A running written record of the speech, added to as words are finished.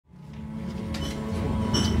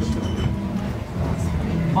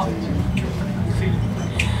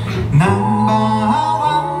ナンバーワ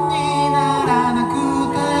ンにならなく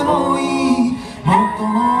てもいい、もっと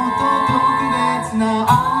もっと特別な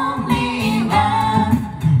オンリーワン。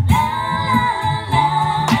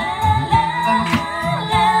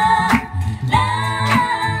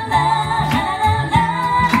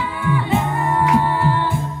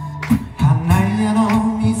花屋の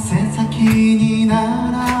店先に並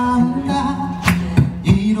んだ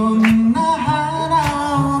いろんな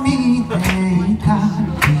花を見ていた。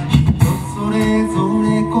人それぞれ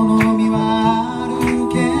好みはある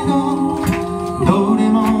けど、どれ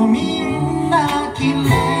もみんな綺麗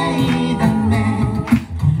だね。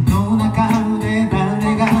この中で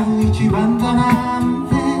誰が一番だなん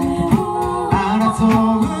て争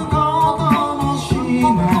うこともしな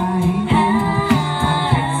いで、バ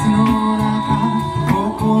ケツの中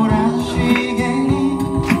誇らしげに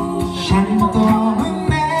ちゃんと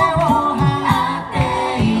胸を張って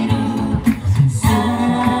いる。それ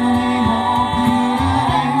なのに僕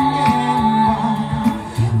ら人間は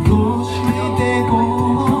どうしてこ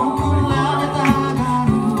う比べたがる。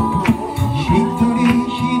一人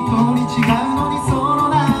一人違うのにその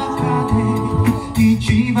中で一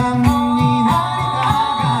番になり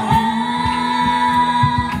たがる。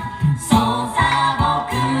そうさ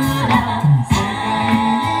僕らは世界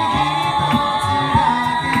に一つだ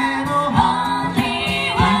けのハンデ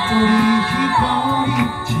ィは、一人一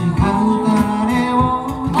人違う種を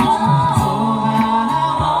持つ。そう花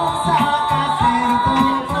を咲かせるこ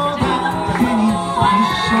とだけに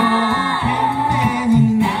一生懸命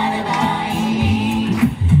になればいい。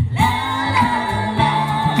ララララ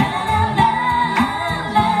ララララ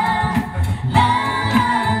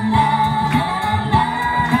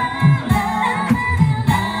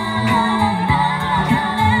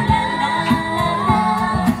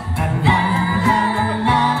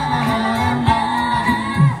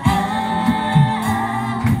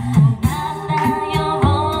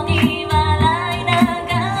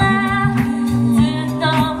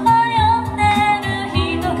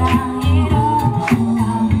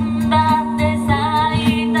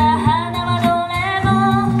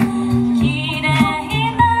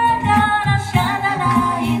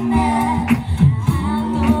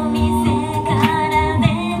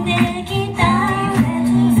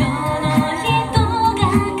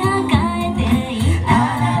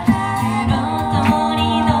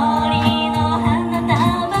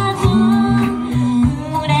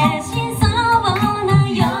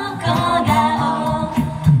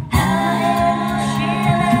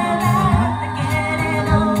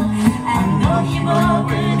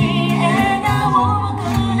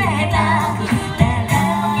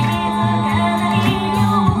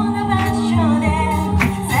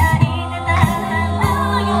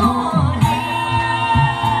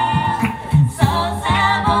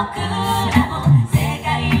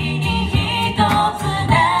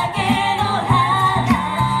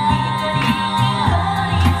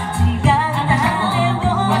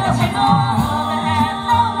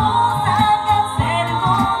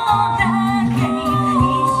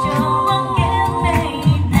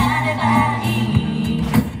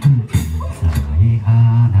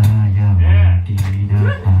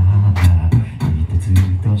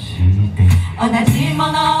同じも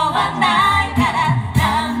のはないから、ナ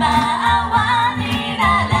ンバーワンにな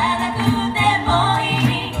らなくてもい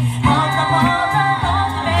い。もっともっと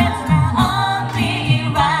特別なオンリ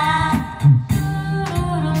ーワン。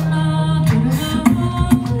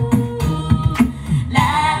ラ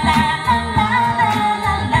ララララ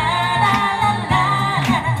ラララララあ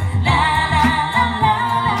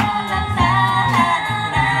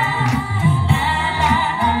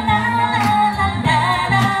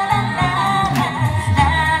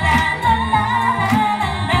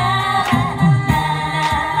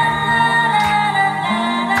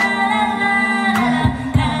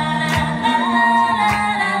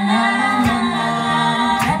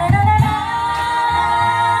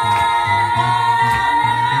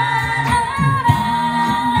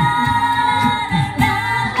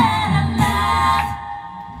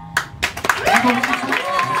りがとうございます。